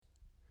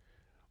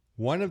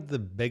One of the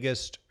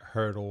biggest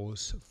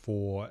hurdles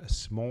for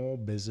small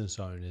business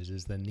owners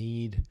is the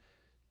need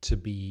to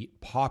be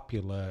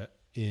popular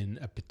in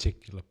a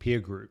particular peer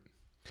group.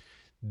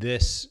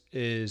 This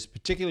is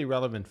particularly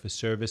relevant for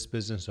service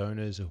business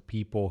owners or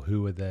people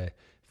who are the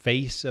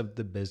face of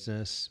the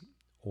business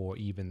or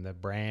even the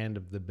brand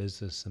of the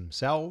business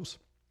themselves.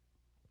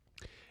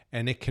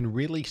 And it can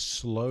really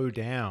slow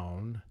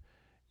down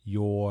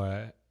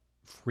your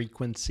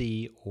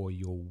frequency or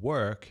your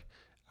work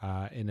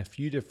in a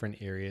few different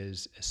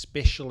areas,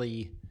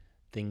 especially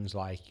things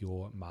like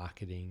your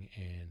marketing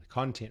and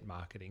content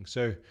marketing.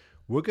 So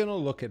we're going to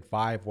look at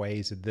 5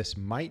 ways that this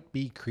might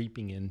be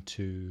creeping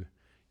into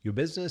your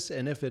business.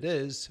 And if it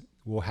is,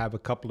 we'll have a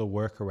couple of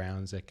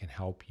workarounds that can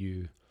help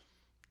you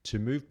to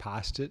move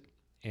past it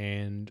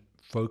and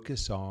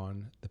focus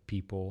on the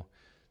people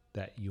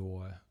that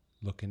you're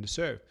looking to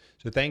serve.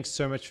 So thanks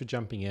so much for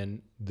jumping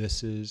in.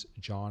 This is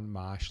John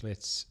Marsh.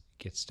 Let's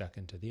get stuck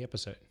into the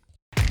episode.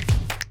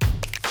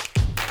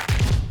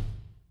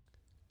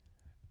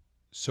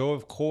 So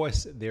of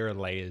course there are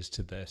layers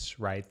to this,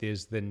 right?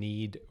 There's the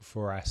need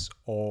for us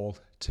all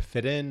to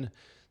fit in,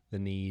 the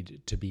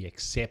need to be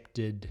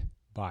accepted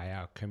by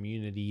our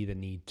community, the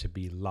need to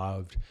be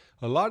loved.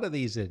 A lot of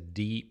these are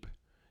deep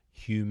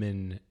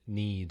human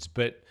needs,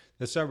 but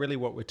that's not really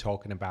what we're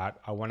talking about.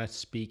 I want to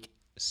speak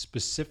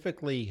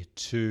specifically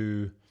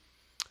to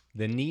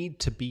the need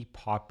to be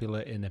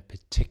popular in a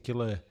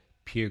particular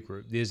peer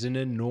group. There's an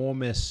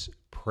enormous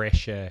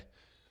pressure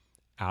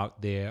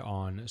out there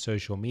on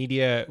social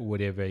media,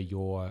 whatever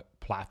your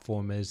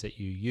platform is that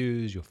you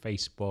use, your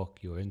Facebook,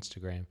 your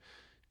Instagram,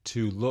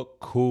 to look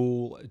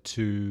cool,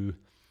 to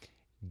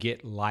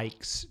get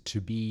likes, to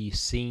be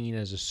seen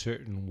as a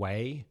certain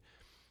way.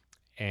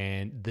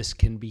 And this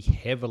can be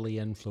heavily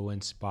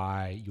influenced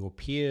by your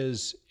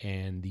peers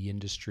and the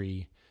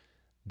industry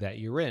that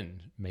you're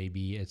in.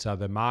 Maybe it's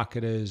other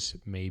marketers,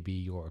 maybe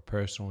you're a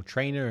personal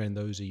trainer and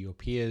those are your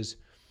peers,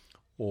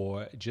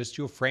 or just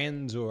your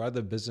friends or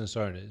other business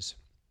owners.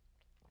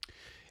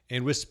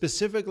 And we're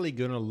specifically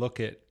going to look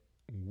at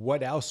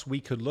what else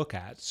we could look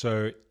at.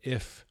 So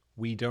if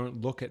we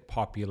don't look at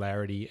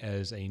popularity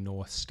as a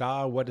North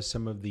Star, what are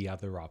some of the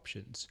other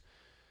options?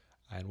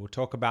 And we'll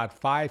talk about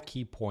 5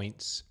 key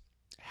points,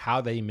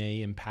 how they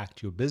may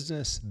impact your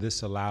business.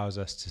 This allows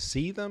us to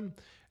see them,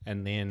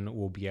 and then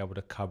we'll be able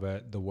to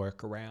cover the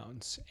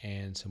workarounds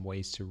and some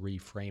ways to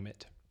reframe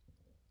it.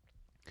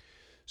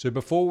 So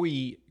before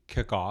we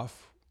kick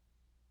off,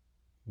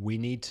 we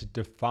need to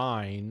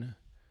define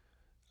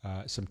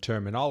some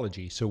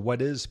terminology. So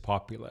what is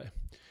popular?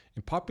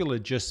 And popular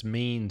just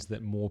means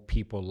that more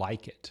people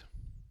like it,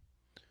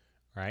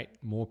 right?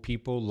 More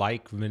people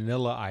like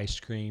vanilla ice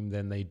cream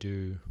than they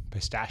do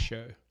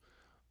pistachio,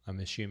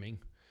 I'm assuming.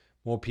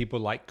 More people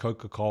like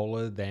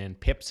Coca-Cola than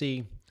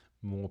Pepsi.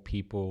 More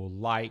people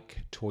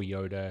like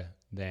Toyota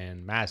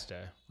than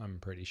Mazda, I'm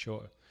pretty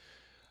sure.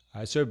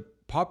 So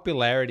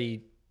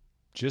popularity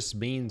just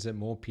means that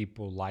more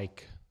people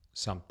like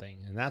something,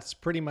 and that's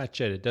pretty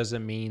much it. It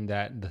doesn't mean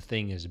that the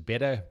thing is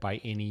better by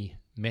any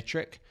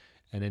metric,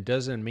 and it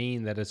doesn't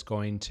mean that it's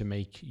going to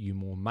make you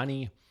more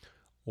money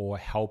or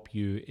help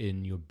you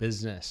in your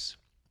business.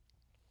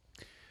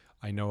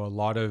 I know a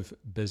lot of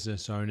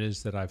business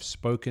owners that I've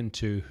spoken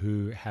to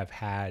who have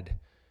had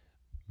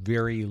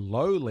very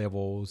low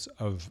levels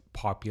of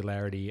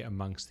popularity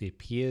amongst their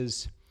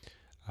peers.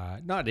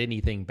 Not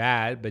anything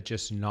bad, but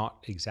just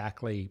not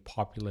exactly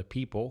popular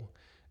people,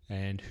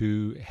 and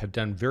who have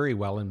done very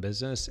well in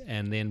business,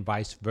 and then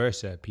vice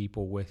versa,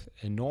 people with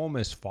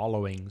enormous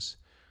followings,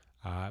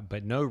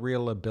 but no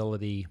real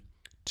ability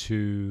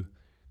to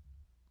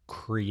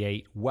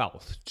create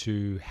wealth,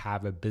 to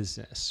have a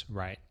business,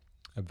 right?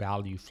 A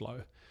value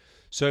flow.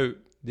 So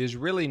there's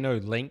really no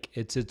link.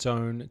 It's its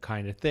own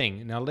kind of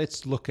thing. Now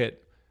let's look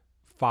at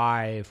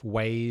 5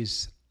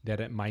 ways that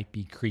it might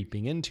be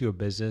creeping into your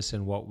business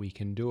and what we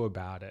can do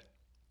about it.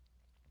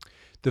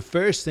 The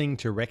first thing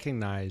to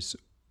recognize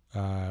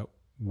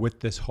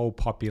with this whole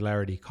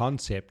popularity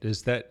concept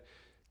is that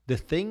the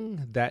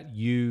thing that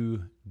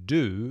you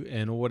do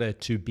in order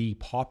to be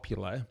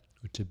popular,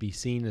 or to be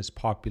seen as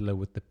popular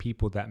with the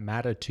people that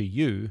matter to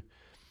you,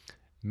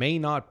 may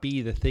not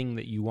be the thing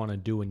that you want to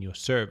do in your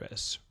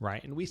service,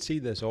 right? And we see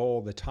this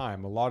all the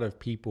time. A lot of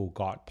people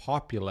got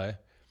popular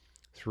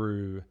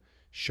through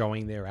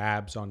showing their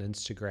abs on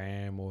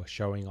Instagram or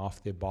showing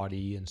off their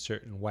body in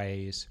certain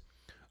ways,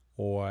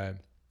 or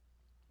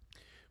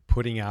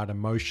putting out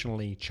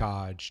emotionally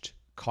charged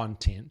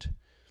content.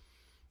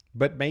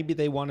 But maybe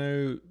they want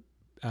to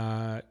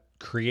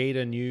create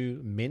a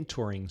new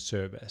mentoring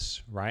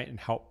service, right? And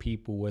help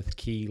people with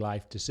key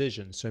life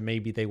decisions. So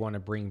maybe they want to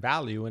bring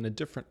value in a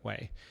different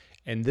way.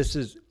 And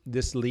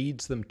this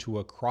leads them to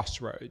a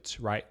crossroads,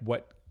 right?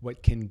 What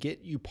can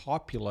get you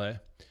popular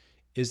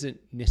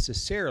isn't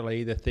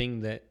necessarily the thing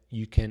that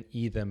you can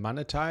either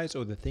monetize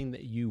or the thing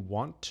that you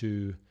want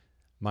to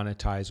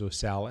monetize or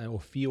sell, or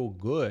feel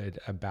good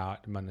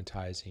about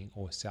monetizing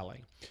or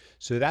selling.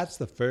 So that's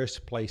the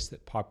first place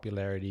that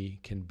popularity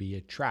can be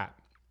a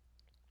trap.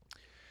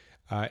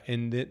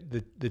 And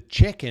the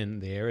check-in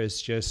there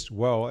is just,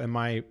 well, am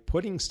I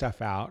putting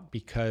stuff out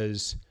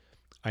because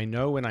I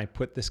know when I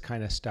put this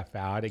kind of stuff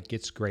out, it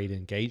gets great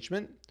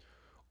engagement?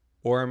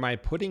 Or am I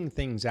putting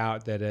things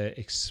out that are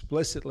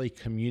explicitly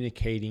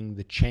communicating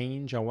the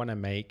change I want to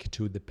make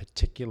to the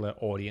particular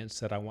audience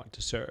that I want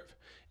to serve?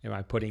 Am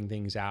I putting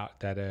things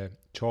out that are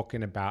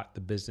talking about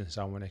the business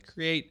I want to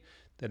create,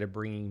 that are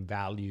bringing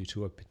value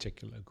to a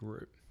particular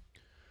group?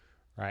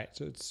 Right?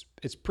 So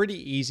it's pretty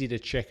easy to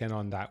check in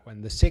on that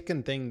one. The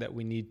second thing that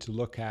we need to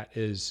look at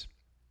is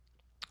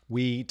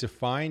we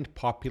defined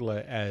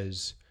popular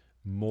as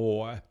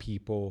more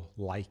people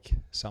like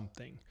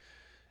something.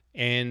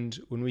 And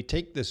when we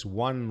take this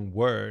one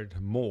word,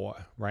 more,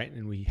 right,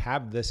 and we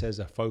have this as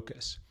a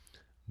focus,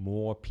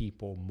 more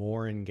people,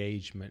 more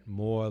engagement,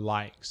 more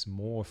likes,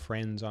 more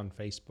friends on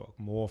Facebook,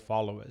 more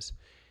followers,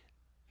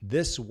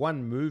 this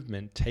one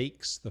movement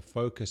takes the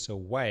focus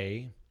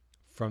away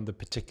from the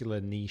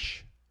particular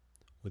niche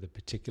or the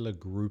particular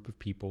group of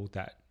people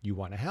that you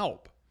want to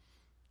help,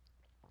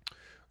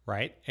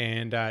 right?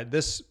 And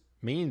this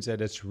means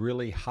that it's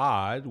really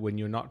hard when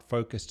you're not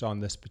focused on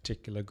this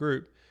particular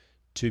group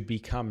to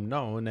become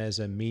known as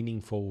a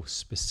meaningful,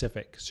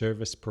 specific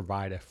service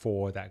provider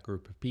for that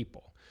group of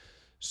people.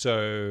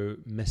 So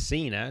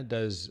Messina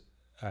is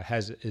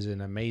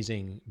an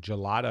amazing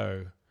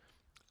gelato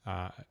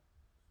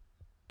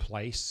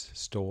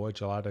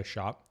gelato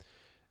shop.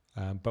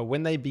 But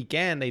when they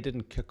began, they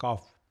didn't kick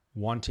off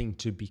wanting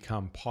to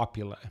become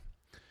popular.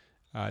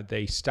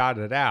 They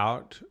started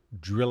out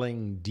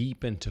drilling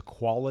deep into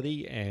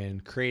quality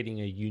and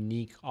creating a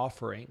unique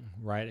offering,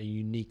 right? A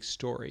unique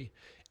story.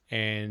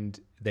 And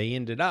they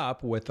ended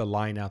up with a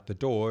line out the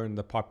door, and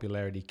the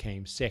popularity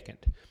came second.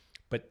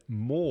 But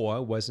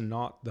more was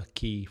not the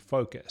key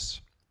focus,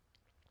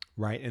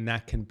 right? And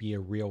that can be a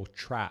real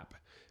trap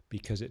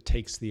because it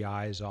takes the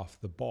eyes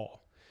off the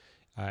ball.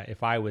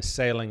 If I was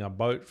sailing a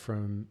boat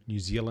from New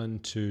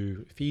Zealand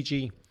to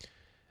Fiji,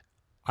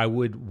 I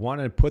would want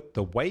to put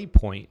the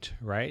waypoint,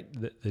 right?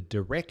 The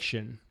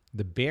direction,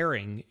 the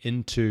bearing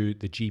into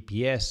the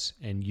GPS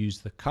and use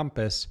the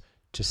compass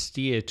to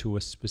steer to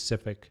a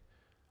specific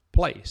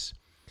place.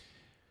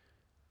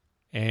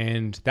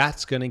 And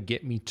that's going to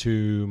get me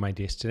to my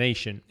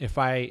destination. If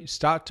I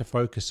start to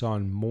focus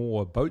on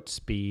more boat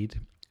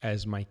speed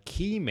as my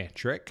key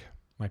metric,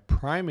 my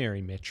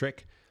primary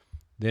metric,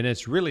 then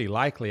it's really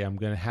likely I'm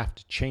going to have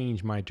to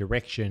change my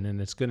direction, and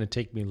it's going to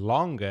take me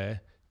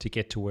longer to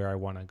get to where I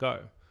want to go.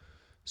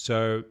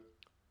 So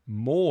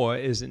more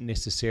isn't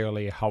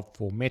necessarily a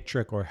helpful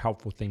metric or a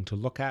helpful thing to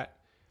look at.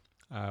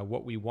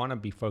 What we want to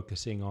be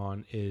focusing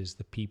on is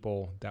the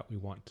people that we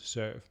want to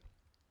serve.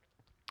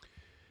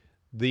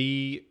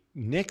 The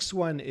next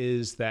one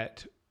is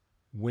that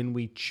when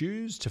we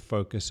choose to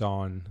focus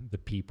on the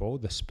people,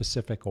 the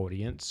specific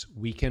audience,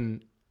 we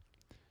can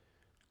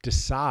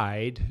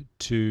decide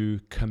to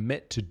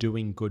commit to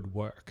doing good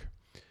work.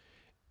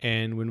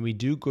 And when we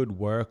do good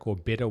work or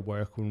better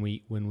work, when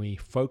we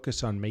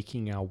focus on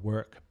making our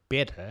work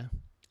better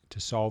to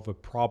solve a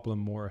problem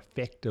more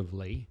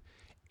effectively,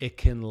 it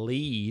can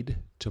lead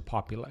to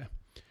popular.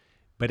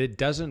 But it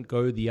doesn't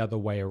go the other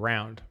way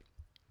around.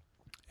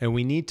 And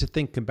we need to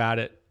think about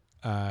it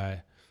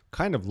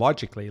kind of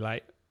logically.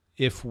 Like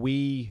if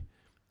we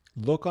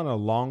look on a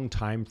long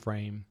time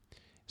frame,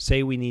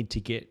 say we need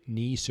to get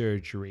knee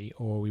surgery,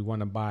 or we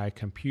want to buy a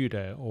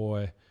computer,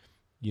 or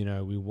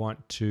we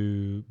want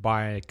to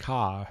buy a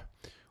car,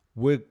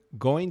 we're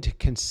going to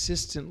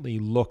consistently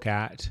look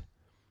at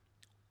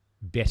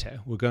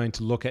better. We're going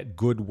to look at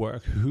good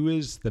work. Who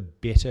is the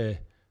better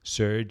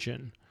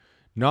surgeon?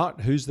 Not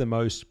who's the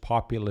most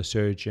popular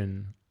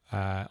surgeon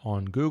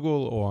on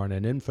Google or on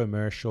an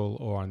infomercial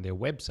or on their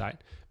website,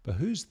 but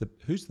who's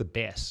the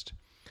best.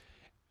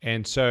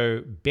 And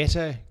so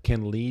better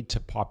can lead to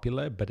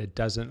popular, but it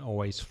doesn't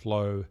always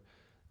flow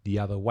the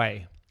other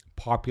way.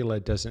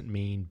 Popular doesn't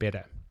mean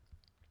better.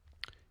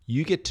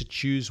 You get to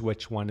choose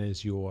which one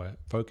is your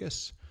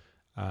focus.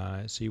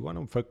 So you want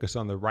to focus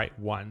on the right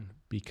one,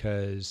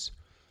 because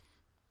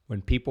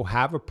when people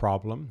have a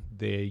problem,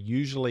 they're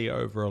usually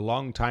over a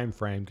long time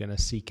frame going to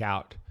seek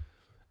out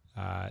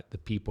the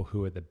people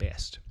who are the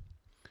best.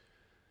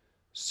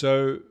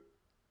 So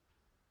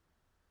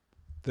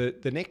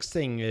the next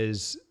thing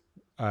is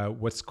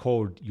what's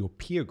called your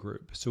peer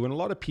group. So when a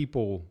lot of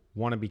people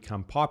want to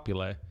become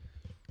popular,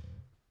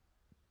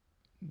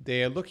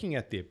 they're looking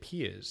at their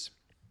peers,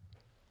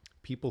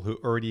 people who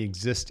already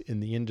exist in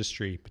the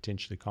industry,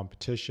 potentially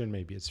competition,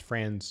 maybe it's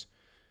friends.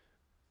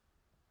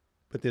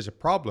 But there's a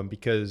problem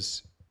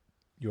because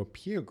your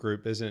peer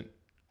group isn't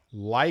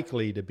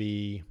likely to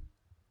be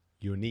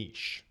your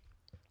niche.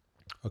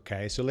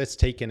 Okay, so let's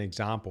take an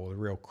example, a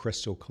real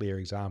crystal clear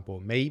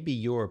example. Maybe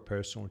you're a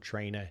personal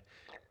trainer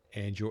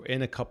and you're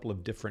in a couple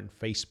of different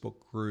Facebook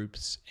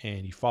groups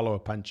and you follow a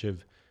bunch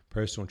of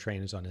personal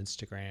trainers on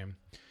Instagram,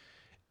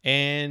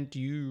 and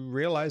you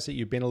realize that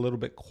you've been a little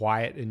bit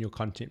quiet in your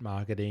content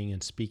marketing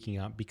and speaking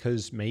up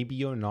because maybe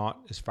you're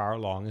not as far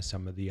along as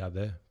some of the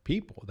other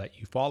people that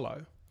you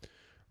follow,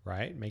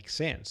 right? Makes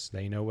sense.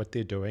 They know what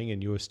they're doing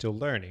and you're still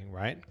learning,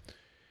 right?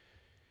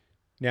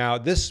 Now,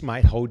 this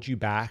might hold you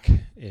back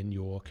in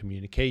your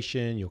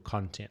communication, your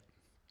content.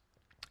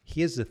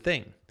 Here's the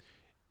thing.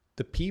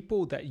 The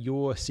people that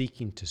you're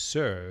seeking to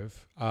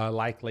serve are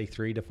likely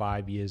 3 to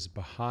 5 years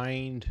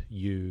behind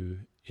you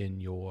in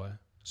your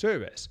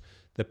service.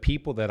 The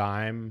people that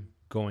I'm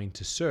going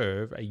to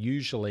serve are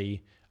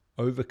usually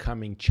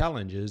overcoming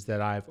challenges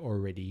that I've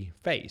already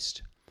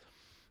faced.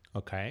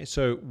 Okay,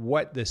 so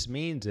what this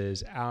means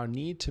is our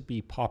need to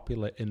be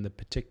popular in the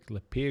particular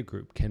peer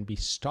group can be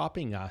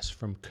stopping us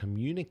from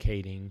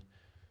communicating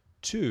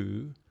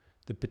to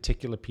the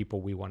particular people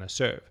we want to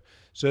serve.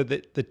 So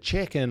the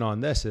check-in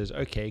on this is,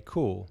 okay,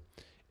 cool.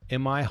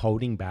 Am I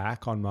holding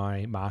back on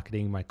my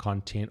marketing, my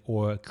content,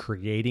 or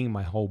creating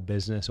my whole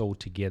business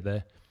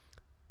altogether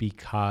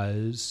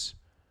because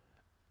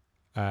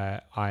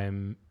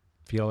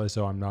feel as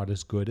though I'm not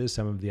as good as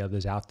some of the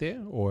others out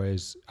there, or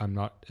I'm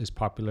not as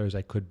popular as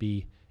I could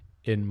be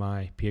in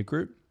my peer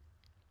group?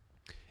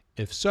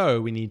 If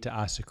so, we need to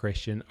ask the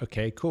question,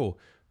 okay, cool.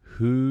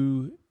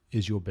 Who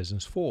is your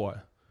business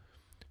for?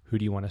 Who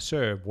do you want to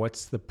serve?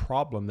 What's the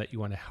problem that you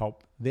want to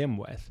help them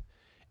with?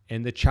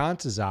 And the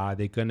chances are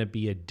they're going to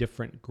be a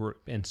different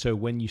group. And so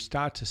when you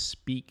start to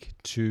speak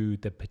to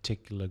the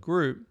particular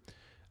group,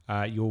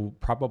 you'll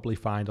probably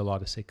find a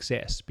lot of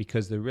success,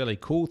 because the really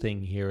cool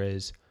thing here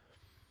is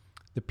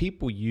the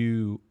people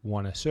you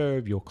want to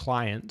serve, your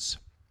clients,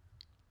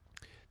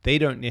 they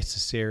don't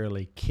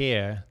necessarily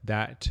care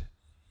that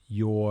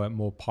you're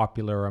more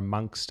popular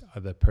amongst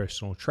other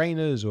personal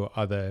trainers or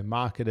other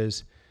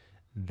marketers.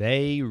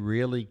 They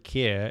really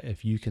care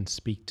if you can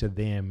speak to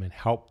them and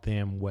help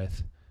them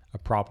with a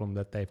problem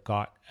that they've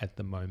got at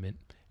the moment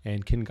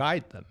and can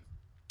guide them,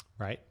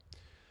 right?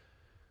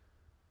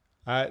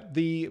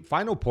 The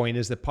final point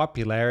is that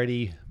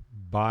popularity,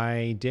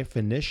 by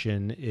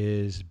definition,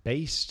 is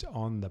based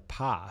on the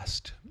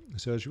past.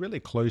 So it's really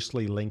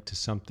closely linked to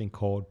something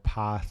called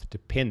path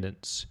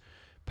dependence.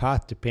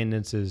 Path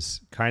dependence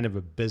is kind of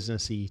a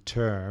businessy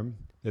term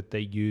that they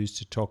use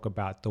to talk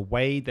about the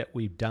way that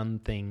we've done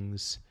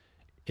things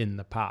in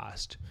the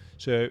past.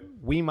 So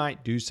we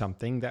might do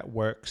something that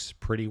works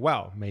pretty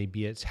well.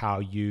 Maybe it's how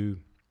you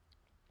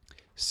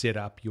set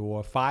up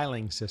your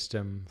filing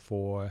system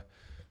for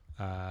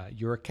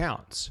your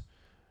accounts.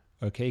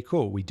 Okay,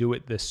 cool. We do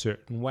it this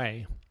certain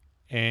way,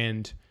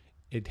 and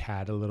it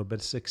had a little bit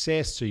of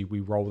success. So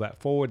we roll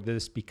that forward.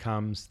 This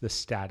becomes the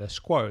status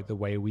quo, the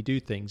way we do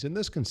things. And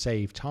this can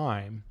save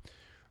time,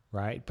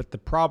 right? But the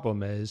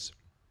problem is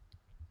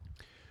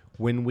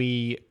when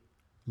we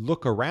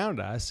look around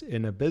us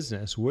in a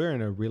business, we're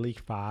in a really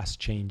fast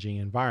changing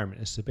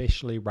environment,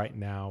 especially right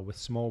now with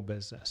small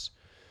business.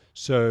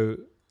 So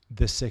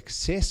the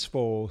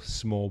successful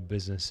small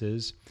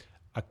businesses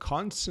are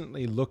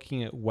constantly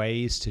looking at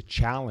ways to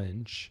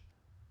challenge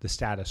the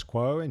status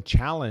quo and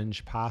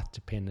challenge path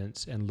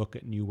dependence and look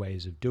at new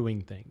ways of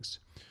doing things,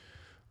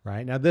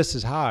 right? Now, this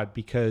is hard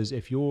because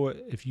if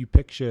you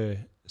picture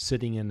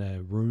sitting in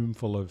a room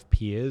full of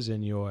peers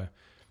and you're,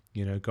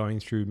 going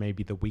through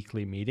maybe the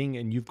weekly meeting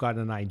and you've got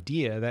an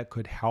idea that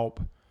could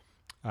help,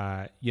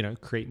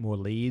 create more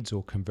leads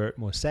or convert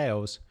more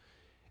sales,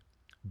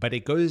 but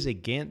it goes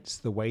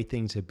against the way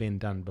things have been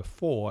done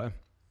before.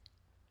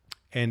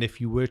 And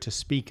if you were to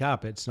speak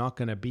up, it's not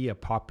going to be a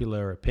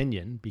popular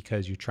opinion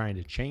because you're trying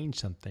to change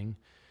something.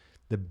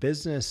 The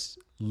business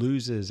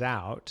loses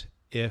out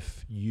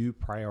if you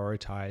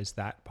prioritize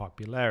that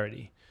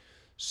popularity.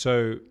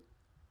 So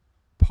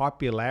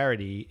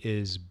popularity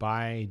is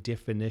by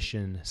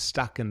definition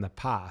stuck in the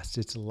past.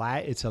 It's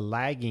a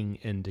lagging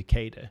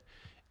indicator.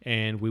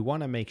 And we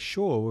want to make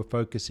sure we're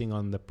focusing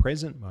on the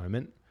present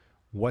moment,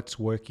 what's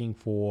working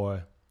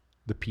for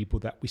the people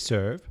that we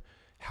serve,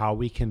 how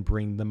we can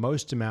bring the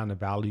most amount of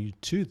value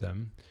to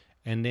them,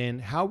 and then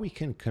how we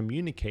can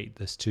communicate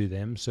this to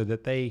them so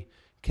that they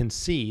can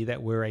see that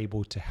we're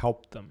able to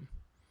help them,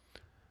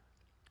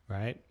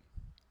 right?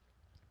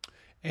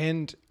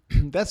 And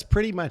that's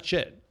pretty much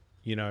it.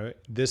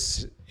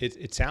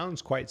 It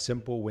sounds quite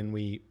simple when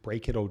we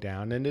break it all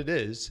down, and it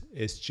is.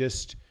 It's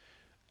just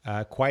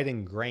quite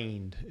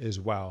ingrained as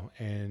well.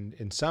 And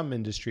in some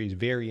industries,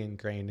 very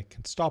ingrained. It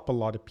can stop a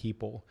lot of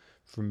people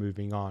from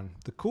moving on.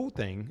 The cool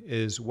thing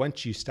is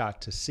once you start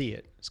to see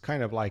it, it's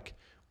kind of like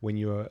when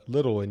you're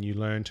little and you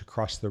learn to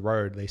cross the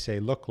road. They say,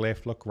 look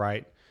left, look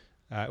right.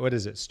 What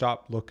is it?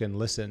 Stop, look, and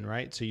listen,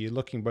 right? So you're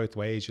looking both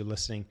ways, you're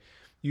listening.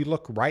 You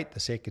look right the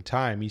second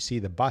time, you see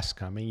the bus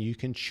coming, you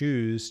can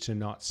choose to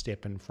not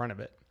step in front of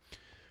it.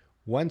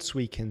 Once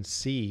we can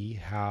see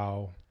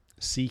how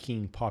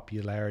seeking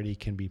popularity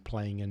can be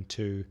playing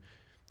into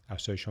our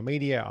social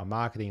media, our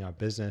marketing, our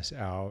business,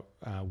 our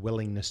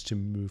willingness to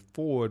move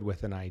forward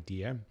with an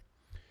idea,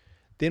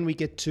 then we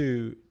get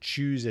to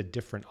choose a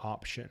different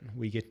option.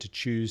 We get to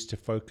choose to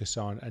focus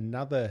on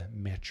another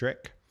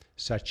metric,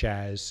 such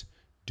as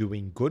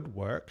doing good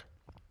work,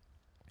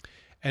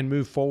 and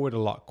move forward a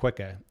lot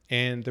quicker.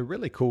 And the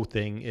really cool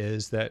thing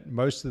is that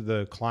most of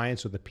the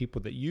clients or the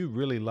people that you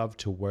really love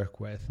to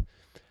work with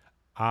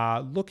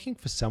are looking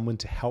for someone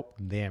to help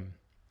them,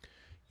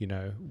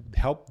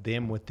 help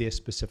them with their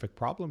specific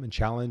problem and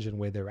challenge and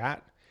where they're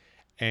at.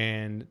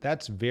 And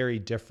that's very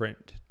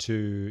different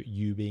to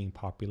you being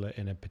popular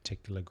in a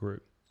particular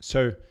group.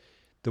 So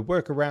the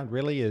workaround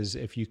really is,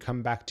 if you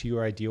come back to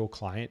your ideal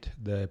client,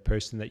 the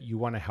person that you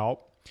want to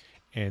help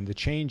and the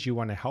change you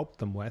want to help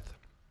them with,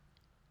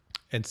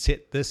 and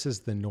set this as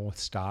the North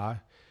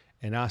Star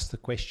and ask the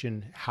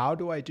question, how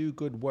do I do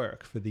good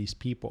work for these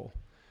people?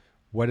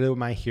 What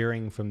am I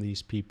hearing from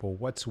these people?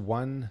 What's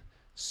one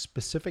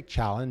specific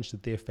challenge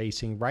that they're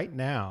facing right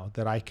now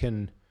that I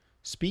can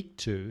speak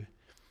to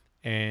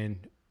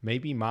and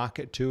maybe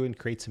market to and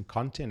create some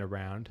content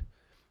around,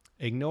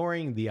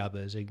 ignoring the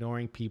others,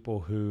 ignoring people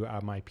who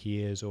are my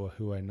peers or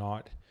who are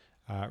not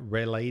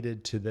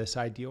related to this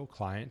ideal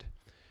client,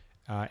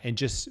 and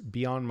just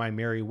be on my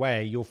merry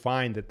way. You'll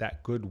find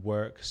that good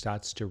work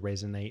starts to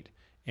resonate,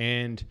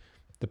 and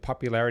the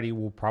popularity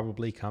will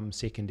probably come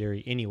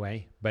secondary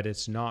anyway, but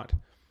it's not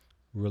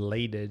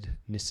related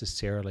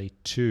necessarily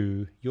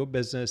to your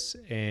business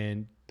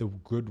and the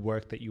good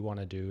work that you want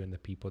to do and the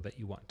people that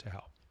you want to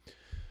help.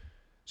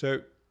 So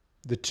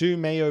the two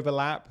may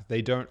overlap.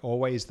 They don't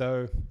always,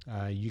 though.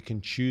 You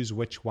can choose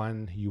which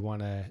one you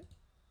want to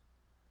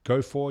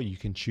go for. You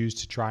can choose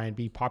to try and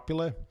be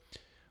popular,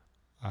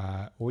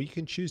 or you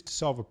can choose to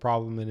solve a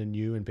problem in a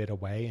new and better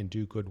way and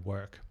do good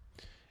work.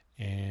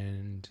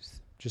 And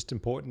just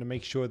important to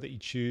make sure that you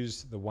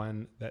choose the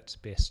one that's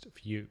best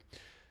for you.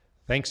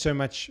 Thanks so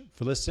much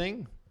for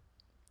listening.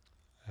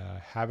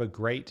 Have a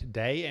great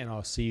day, and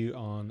I'll see you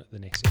on the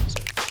next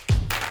episode.